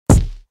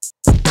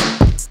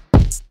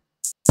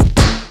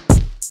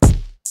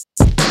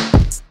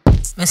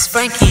Mizz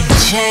Frankie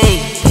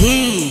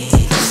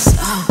Beatz.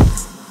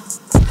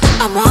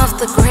 I'm off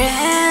the grid,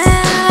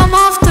 I'm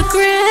off the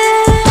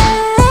grid,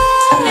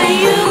 and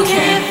you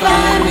can't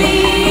find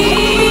me.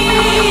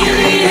 You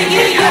need to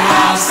get your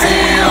house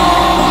in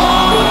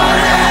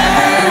order.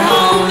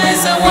 Home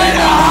isn't where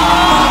the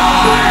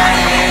heart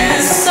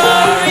is.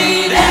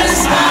 Sorry,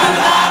 that's my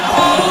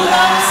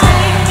bipolar.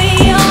 Take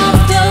me off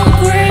the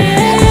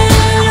grid,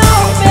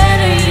 or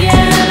better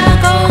yet, I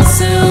go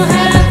to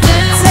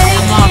heaven.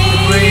 Take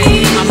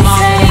me, I'm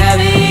off the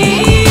heaven.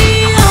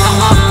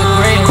 I'm off the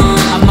grid,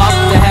 I'm off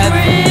the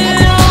heaven.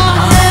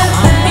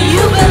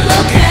 You've been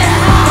looking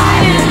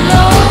high and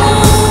low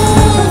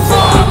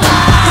for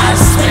my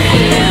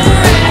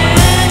spirit.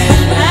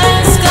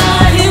 Ask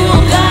God, He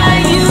will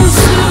guide you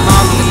to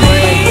me.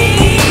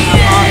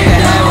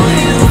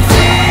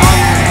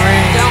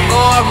 Don't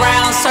go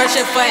around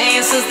searching for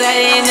answers that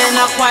end in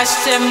a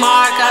question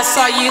mark. I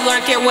saw you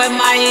lurking with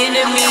my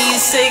enemies.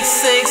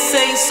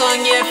 666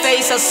 on your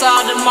face, I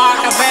saw the mark.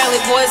 I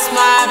barely voiced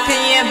my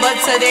opinion, but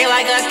today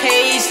like a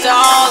caged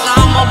dog,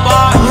 I'm a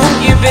bar.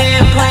 You've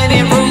been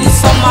planting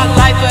roots on my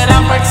life, but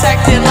I'm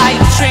protected like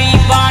tree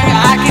bark.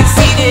 I can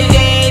see the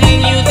dead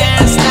in you,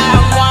 there's not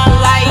one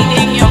light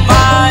in your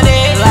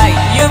body. Like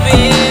you've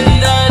been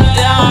in the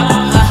dark.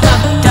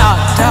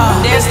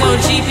 There's no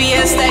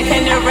GPS that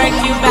can direct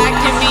you back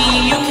to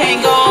me. You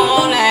can't go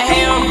on a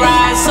hair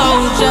ride, so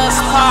just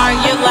park.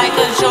 You're like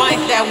a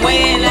joint that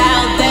went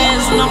out,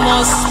 there's no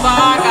more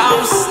spark.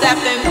 I'm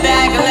stepping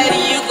back,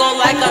 letting you go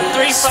like a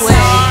 3 for star.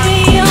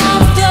 Take me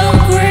off the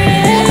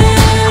grid,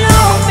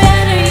 or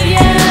better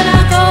yet,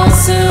 I go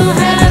to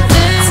heaven.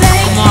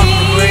 Take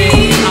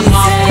me, I'm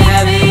off the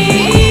heaven.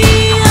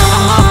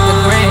 I'm off the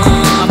grid,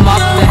 I'm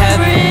off the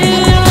heaven.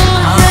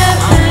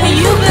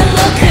 You've been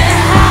looking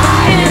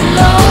high and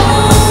low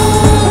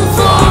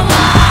for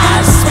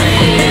my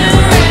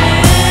spirit.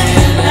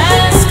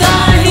 Ask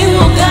God, He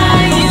will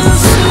guide you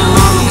to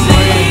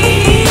me.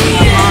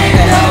 I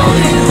know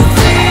you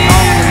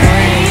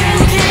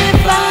can't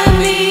find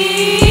me.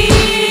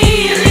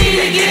 You need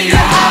to get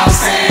your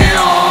house in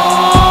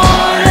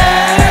order.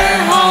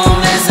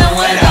 Home isn't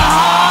where the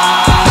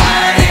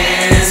heart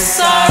is.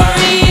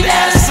 Sorry,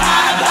 that's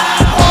my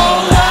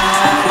bipolar.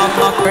 I'm off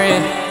the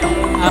grid.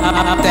 I'm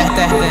off the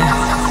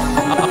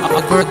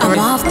grid.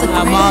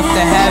 I'm off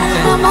the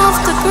heaven. I'm off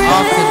the grid.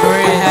 Off the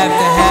grid,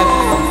 heaven.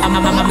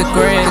 I'm the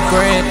grid.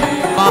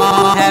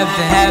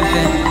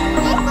 Heaven.